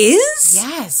 he is?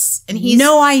 Yes. And he's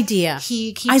no idea.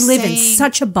 He keeps I live in saying-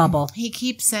 such a bubble. He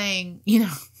keeps saying, you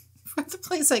know, from the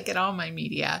place I get all my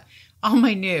media, all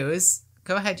my news.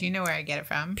 Go ahead. You know where I get it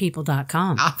from.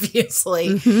 People.com.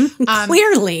 Obviously.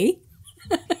 Clearly.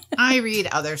 I read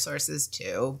other sources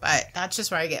too, but that's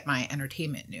just where I get my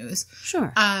entertainment news.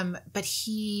 Sure. But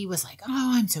he was like,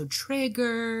 "Oh, I'm so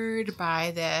triggered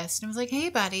by this." And I was like, "Hey,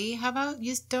 buddy, how about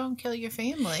you just don't kill your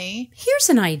family? Here's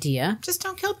an idea. Just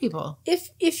don't kill people.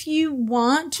 If you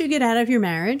want to get out of your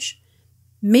marriage,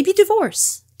 maybe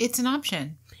divorce. It's an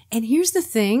option." And here's the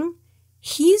thing.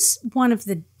 He's one of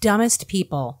the dumbest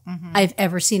people I've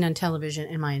ever seen on television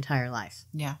in my entire life.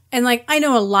 Yeah. And like, I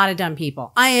know a lot of dumb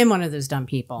people. I am one of those dumb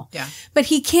people. Yeah. But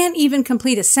he can't even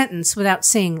complete a sentence without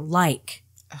saying like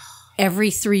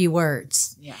every 3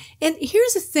 words. Yeah. And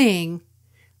here's the thing.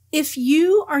 If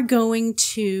you are going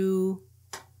to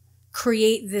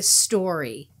create this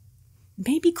story,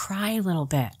 maybe cry a little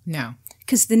bit. No.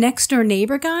 Because the next door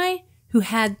neighbor guy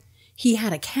he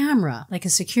had a camera, like a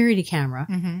security camera.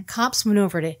 Cops went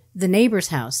over to the neighbor's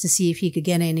house to see if he could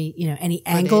get any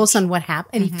angles on what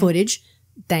happened, any footage.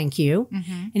 Thank you.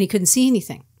 And he couldn't see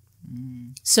anything.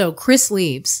 So Chris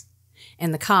leaves,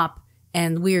 and the cop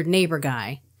and the weird neighbor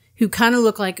guy, who kind of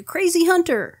looked like a crazy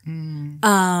hunter,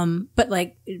 but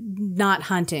like not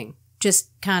hunting, just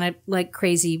kind of like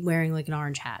crazy, wearing like an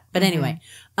orange hat. But anyway,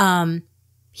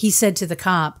 he said to the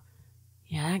cop,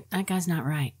 "Yeah, that guy's not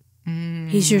right.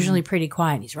 He's usually pretty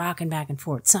quiet. He's rocking back and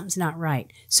forth. Something's not right."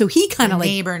 So he kind of like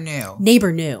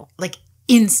Neighbor knew. Like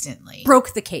instantly.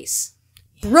 Broke the case.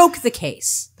 Broke the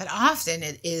case. But often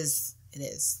it is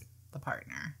the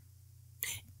partner.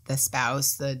 The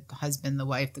spouse, the husband, the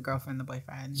wife, the girlfriend, the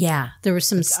boyfriend. Yeah. There were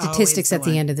some It's statistics always at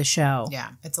the the one. end of the show.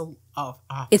 Yeah. It's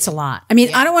It's a lot. I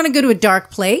mean, I don't want to go to a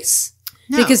dark place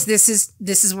No. because this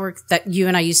is work that you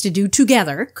and I used to do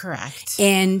together. Correct.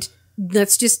 And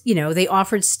that's just, they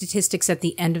offered statistics at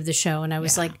the end of the show. And I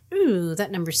was like, ooh,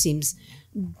 that number seems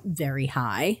very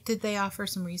high. Did they offer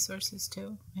some resources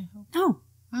too? I hope. No.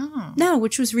 Oh, No,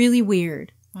 which was really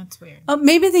weird. that's weird. Oh,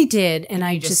 maybe they did. And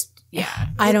I just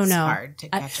I don't know. It's hard to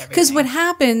catch everything. Because what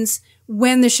happens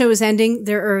when the show is ending,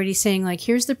 they're already saying like,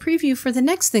 here's the preview for the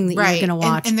next thing that you're going to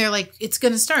watch. And they're like, it's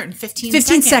going to start in 15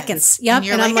 seconds. Yep. And,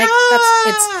 you're I'm like,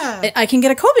 like, I can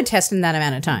get a COVID test in that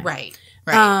amount of time. Right.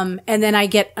 And then I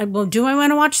get, well, do I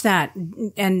want to watch that?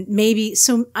 And maybe,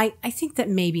 so I think that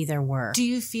maybe there were. Do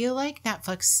you feel like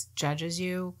Netflix judges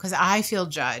you? Because I feel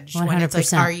judged when it's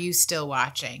 100%. like, are you still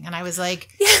watching? And I was like,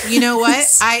 you know what?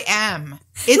 I am.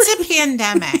 It's a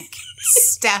pandemic.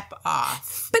 Step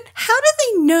off. But how do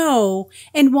they know?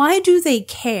 And why do they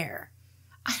care?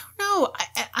 I don't know.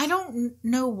 I don't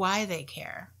know why they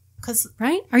care.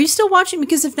 Right? Are you still watching?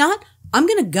 Because if not, I'm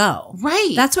going to go.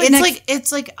 Right. That's what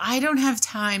it's like I don't have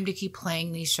time to keep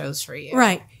playing these shows for you.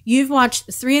 Right. You've watched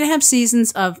 3.5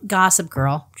 seasons of Gossip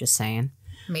Girl. Just saying.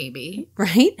 Maybe.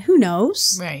 Right? Who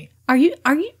knows? Right. Are you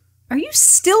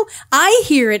still, I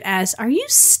hear it as, are you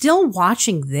still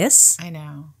watching this? I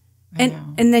know.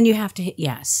 And then you have to hit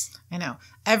yes. I know.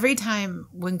 Every time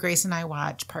when Grace and I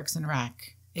watch Parks and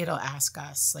Rec, it'll ask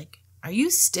us like, are you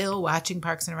still watching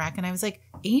Parks and Rec? And I was like,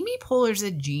 Amy Poehler's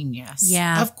a genius.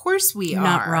 Yeah. Of course we are.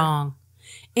 Not wrong.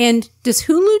 And does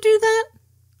Hulu do that?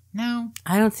 No.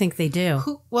 I don't think they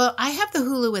do. Well, I have the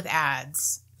Hulu with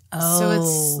ads. Oh. So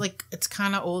it's like, it's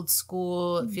kind of old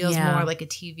school. It feels more like a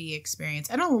TV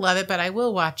experience. I don't love it, but I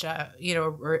will watch,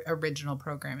 original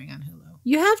programming on Hulu.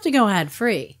 You have to go ad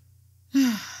free.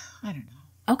 I don't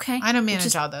know. Okay. I don't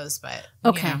manage all those, but.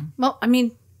 Okay. You know. Well, I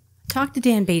mean, talk to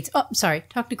Dan Bates. Oh, sorry.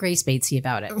 Talk to Grace Batesy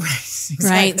about it. Right. Exactly.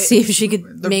 Right. See if she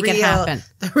could make it happen.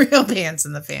 The real pants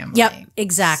in the family. Yep.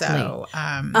 Exactly. So,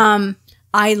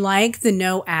 I like the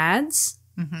no ads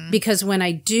because when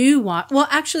I do watch, well,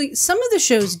 actually, some of the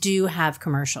shows do have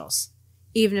commercials,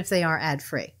 even if they are ad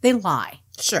free. They lie.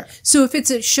 Sure. So if it's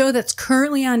a show that's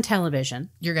currently on television,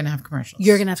 you're going to have commercials.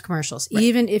 You're going to have commercials, right.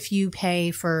 even if you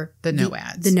pay for the no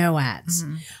ads. The no ads.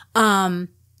 Mm-hmm.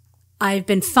 I've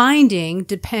been finding,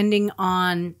 depending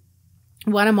on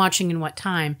what I'm watching and what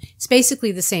time, it's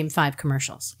basically the same 5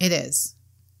 commercials. It is.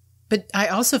 But I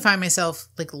also find myself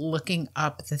like looking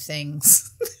up the things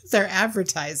they're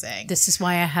advertising. This is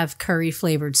why I have curry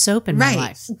flavored soap in my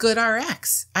life. Good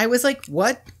RX. I was like,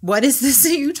 what is this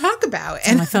that you talk about? It's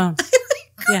on my phone.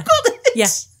 I Googled it. Yeah.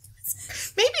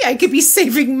 Maybe I could be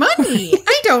saving money.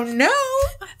 I don't know.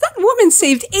 That woman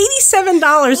saved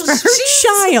 $87 for her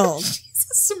child. She's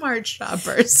a smart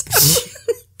shopper.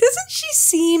 Doesn't she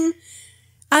seem...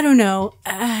 I don't know.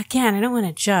 Again, I don't want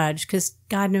to judge because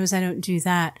God knows I don't do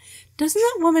that. Doesn't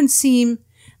that woman seem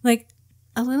like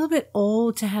a little bit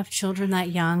old to have children that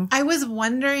young? I was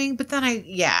wondering, but then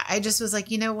I just was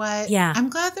like, you know what? Yeah. I'm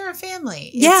glad they're a family.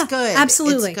 Yeah, it's good.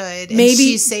 Absolutely. It's good. And maybe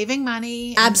she's saving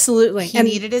money. Absolutely. He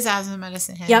needed his asthma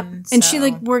medicine. Yep. And she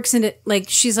like works in it, like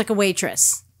she's like a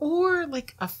waitress. Or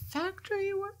like a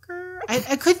factory worker.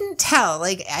 I couldn't tell.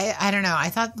 Like, I don't know. I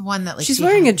thought the one that like she's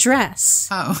wearing a dress.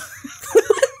 Oh.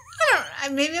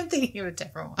 Maybe I'm thinking of a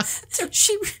different one.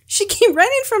 She came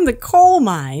right in from the coal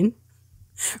mine,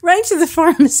 right to the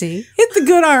pharmacy, hit the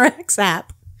Good RX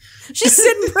app. She's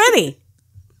sitting pretty.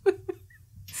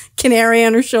 Canary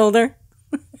on her shoulder.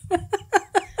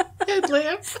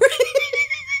 Headlamp.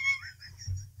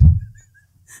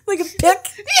 Like a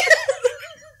pick.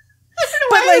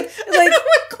 But like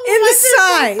in the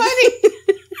side. Funny.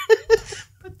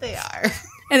 But they are.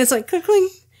 And it's like clickling,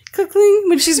 clickling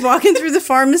when she's walking through the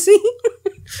pharmacy.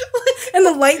 And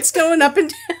the lights going up and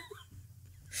down.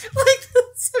 Like the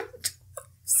 7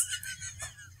 Dwarfs.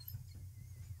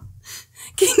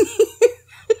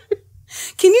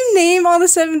 Can you name all the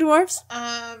 7 dwarfs?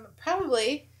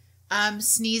 Probably.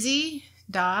 Sneezy,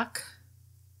 Doc,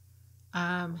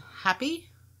 Happy,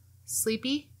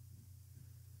 Sleepy,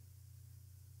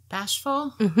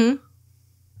 Bashful. Mm-hmm.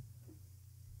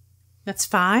 That's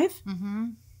 5? Mm-hmm.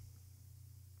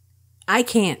 I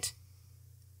can't.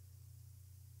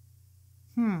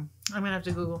 I'm going to have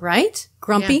to Google. Right?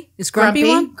 Grumpy? Yeah. Is Grumpy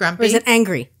one? Grumpy. Or is it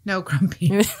Angry? No,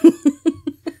 Grumpy.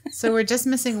 So we're just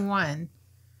missing one.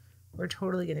 We're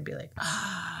totally going to be like,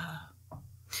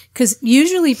 Because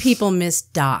usually people miss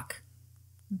Doc.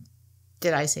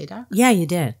 Did I say Doc? Yeah, you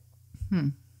did.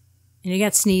 And you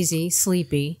got Sneezy,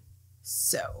 Sleepy.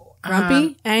 So.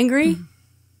 Grumpy? Angry?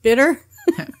 Bitter?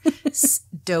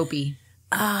 Dopey.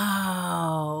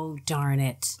 Oh, darn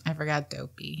it. I forgot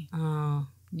Dopey. Oh.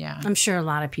 Yeah. I'm sure a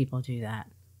lot of people do that.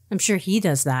 I'm sure he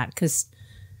does that because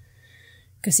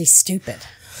he's stupid.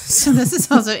 So this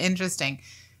is also interesting.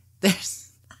 I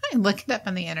look it up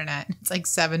on the internet. It's like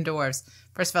 7 dwarfs.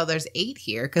 First of all, there's 8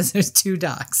 here because there's 2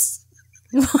 docs.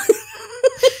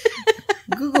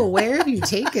 Google, where have you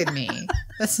taken me?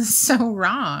 This is so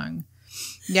wrong.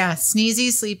 Yeah. Sneezy,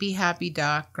 Sleepy, Happy,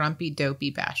 Doc, Grumpy,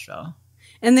 Dopey, Bashful.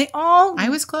 And they all... I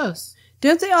was close.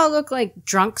 Don't they all look like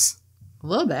drunks? A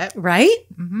little bit. Right?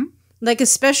 Mm-hmm. Like,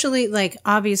 especially, like,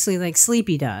 obviously, like,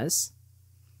 Sleepy does.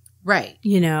 Right.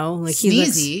 You know? Like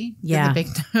Sneezy. Yeah. The big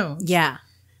nose. Yeah.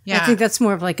 Yeah. I think that's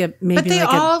more of like a, maybe but they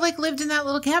like all like lived in that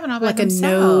little cabin all by like themselves. a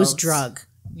nose drug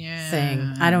Yeah. thing.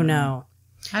 I don't know.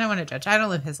 I don't want to judge. I don't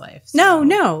live his life. So.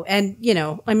 No. And, you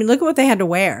know, I mean, look at what they had to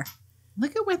wear.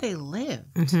 Look at where they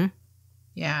lived. Mm-hmm.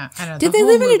 Yeah. I don't know. Did they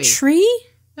live in a tree?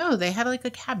 No, they had like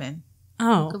a cabin.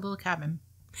 Oh. Like a little cabin.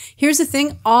 Here's the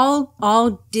thing.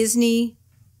 All Disney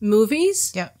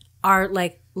movies are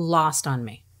like lost on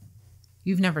me.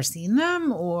 You've never seen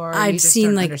them, or I've you just seen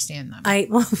don't like understand them?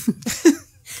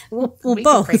 Well, we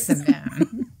both. can break them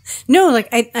down. No, like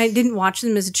I didn't watch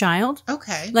them as a child.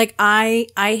 Okay. Like I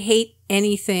hate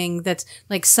anything that's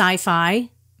like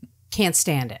sci-fi. Can't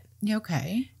stand it.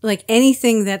 Okay. Like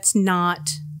anything that's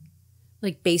not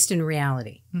like based in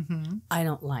reality. Mm-hmm. I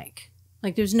don't like.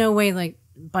 Like there's no way like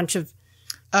a bunch of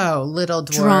little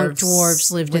dwarves, drunk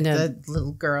dwarves lived in a the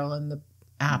little girl and the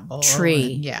apple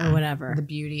tree and, or whatever. The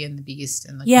Beauty and the Beast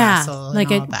and the castle and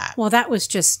like all that. Well, that was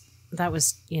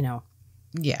you know.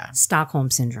 Yeah. Stockholm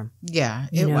syndrome. Yeah,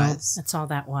 it was. That's all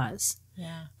that was.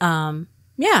 Yeah.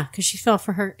 Yeah, because she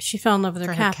fell in love with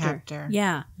her captor. Her captor.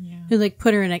 Yeah. Who like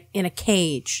put her in a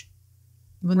cage.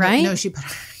 Right? No,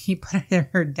 he put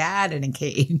her dad in a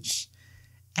cage.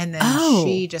 And then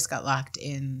she just got locked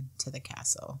into the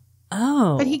castle.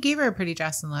 Oh. But he gave her a pretty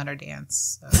Jocelyn Ladder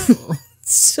dance.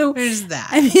 So there's that.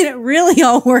 I mean, it really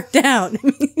all worked out. In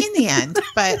the end.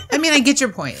 But I mean, I get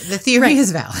your point. The theory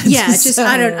is valid. Yeah, it's just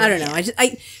I don't know.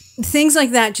 Things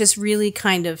like that just really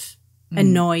kind of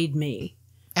annoyed me.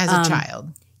 As a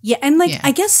child. Yeah, and like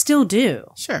I guess still do.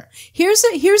 Sure. Here's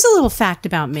a little fact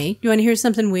about me. You want to hear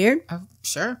something weird?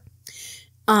 Sure.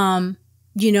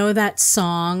 You know that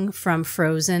song from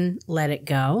Frozen, Let It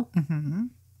Go? Mm-hmm.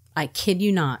 I kid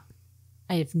you not.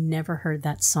 I have never heard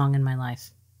that song in my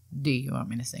life. Do you want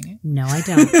me to sing it? No, I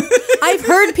don't. I've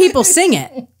heard people sing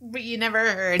it. But you never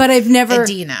heard But I've never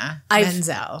Idina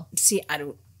Menzel. See, I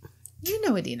don't. You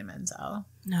know Idina Menzel.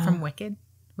 No. From Wicked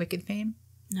fame.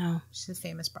 No. She's a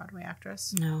famous Broadway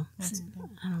actress. No. I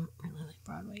don't really like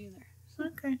Broadway either.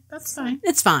 Okay, that's fine.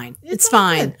 It's fine. It's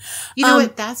fine. Good. You know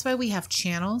what? That's why we have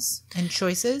channels and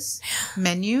choices,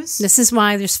 menus. This is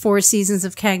why there's 4 seasons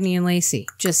of Cagney and Lacey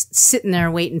just sitting there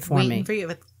waiting for me. Waiting for you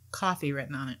with coffee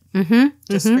written on it. Mm-hmm.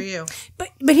 Just for you. But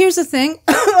here's the thing.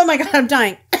 Oh my God, I'm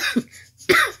dying.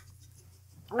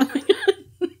 Oh my God.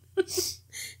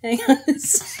 Hang on a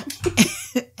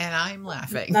second. And I'm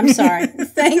laughing. I'm sorry.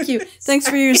 Thank you. Thanks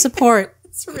for your support.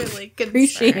 It's really concerned.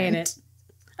 Appreciate it.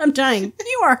 I'm dying.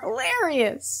 You are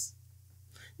hilarious.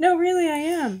 No, really, I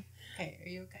am. Okay, are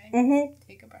you okay? Mm-hmm.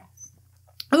 Take a breath.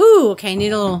 Ooh, okay,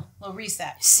 need a little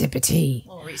reset. Sip of tea.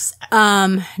 Little reset.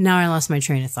 Now I lost my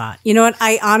train of thought. You know what?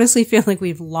 I honestly feel like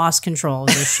we've lost control of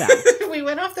this show. We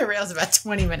went off the rails about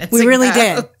 20 minutes We ago. really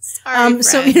did. Sorry,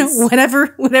 so you know,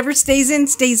 whatever stays in,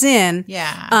 stays in.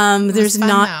 Yeah. There's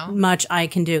not much I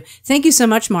can do. Thank you so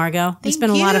much, Margo. It's been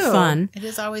a lot of fun. It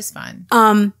is always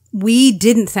fun. We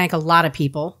didn't thank a lot of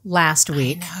people last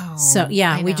week. I know. So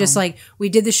yeah, we just we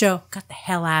did the show, got the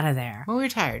hell out of there. Well, we were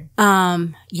tired.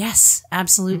 Yes,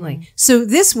 absolutely. So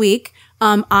this week,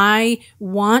 I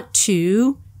want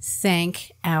to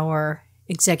thank our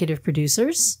executive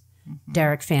producers,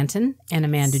 Derek Fanton and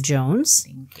Amanda Jones.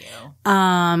 Thank you.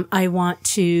 I want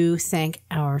to thank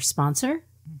our sponsor,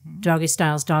 Doggy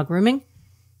Styles Dog Grooming.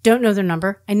 Don't know their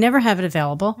number. I never have it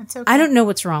available. It's okay. I don't know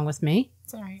what's wrong with me.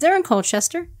 It's all right. They're in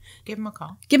Colchester. Give them a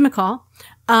call. Give them a call.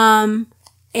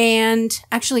 And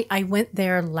actually, I went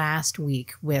there last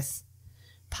week with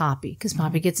Poppy because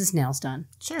Poppy gets his nails done.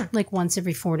 Sure. Like once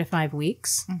every 4 to 5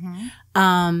 weeks.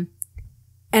 And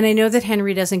I know that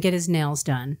Henry doesn't get his nails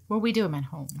done. Well, we do them at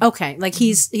home. Okay. Like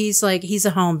he's a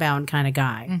homebound kind of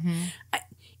guy.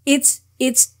 It's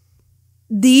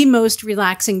the most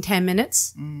relaxing 10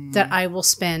 minutes that I will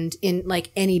spend in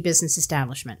like any business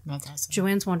establishment. That's awesome.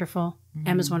 Joanne's wonderful.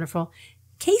 Emma's wonderful.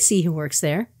 Casey, who works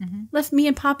there, left me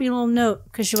and Poppy a little note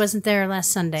because she wasn't there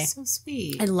last Sunday. So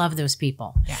sweet. I love those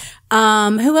people. Yeah.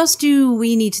 Who else do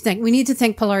we need to thank? We need to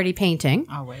thank Polarity Painting.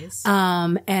 Always.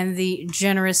 And the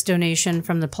generous donation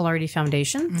from the Polarity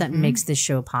Foundation that makes this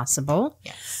show possible.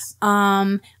 Yes.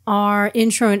 Our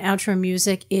intro and outro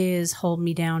music is Hold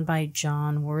Me Down by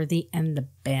John Worthy and the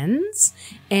Bends.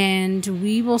 And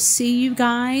we will see you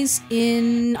guys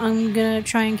I'm going to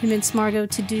try and convince Margo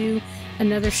to do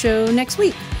another show next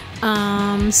week.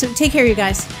 So take care, you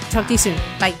guys. Talk to you soon.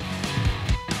 Bye.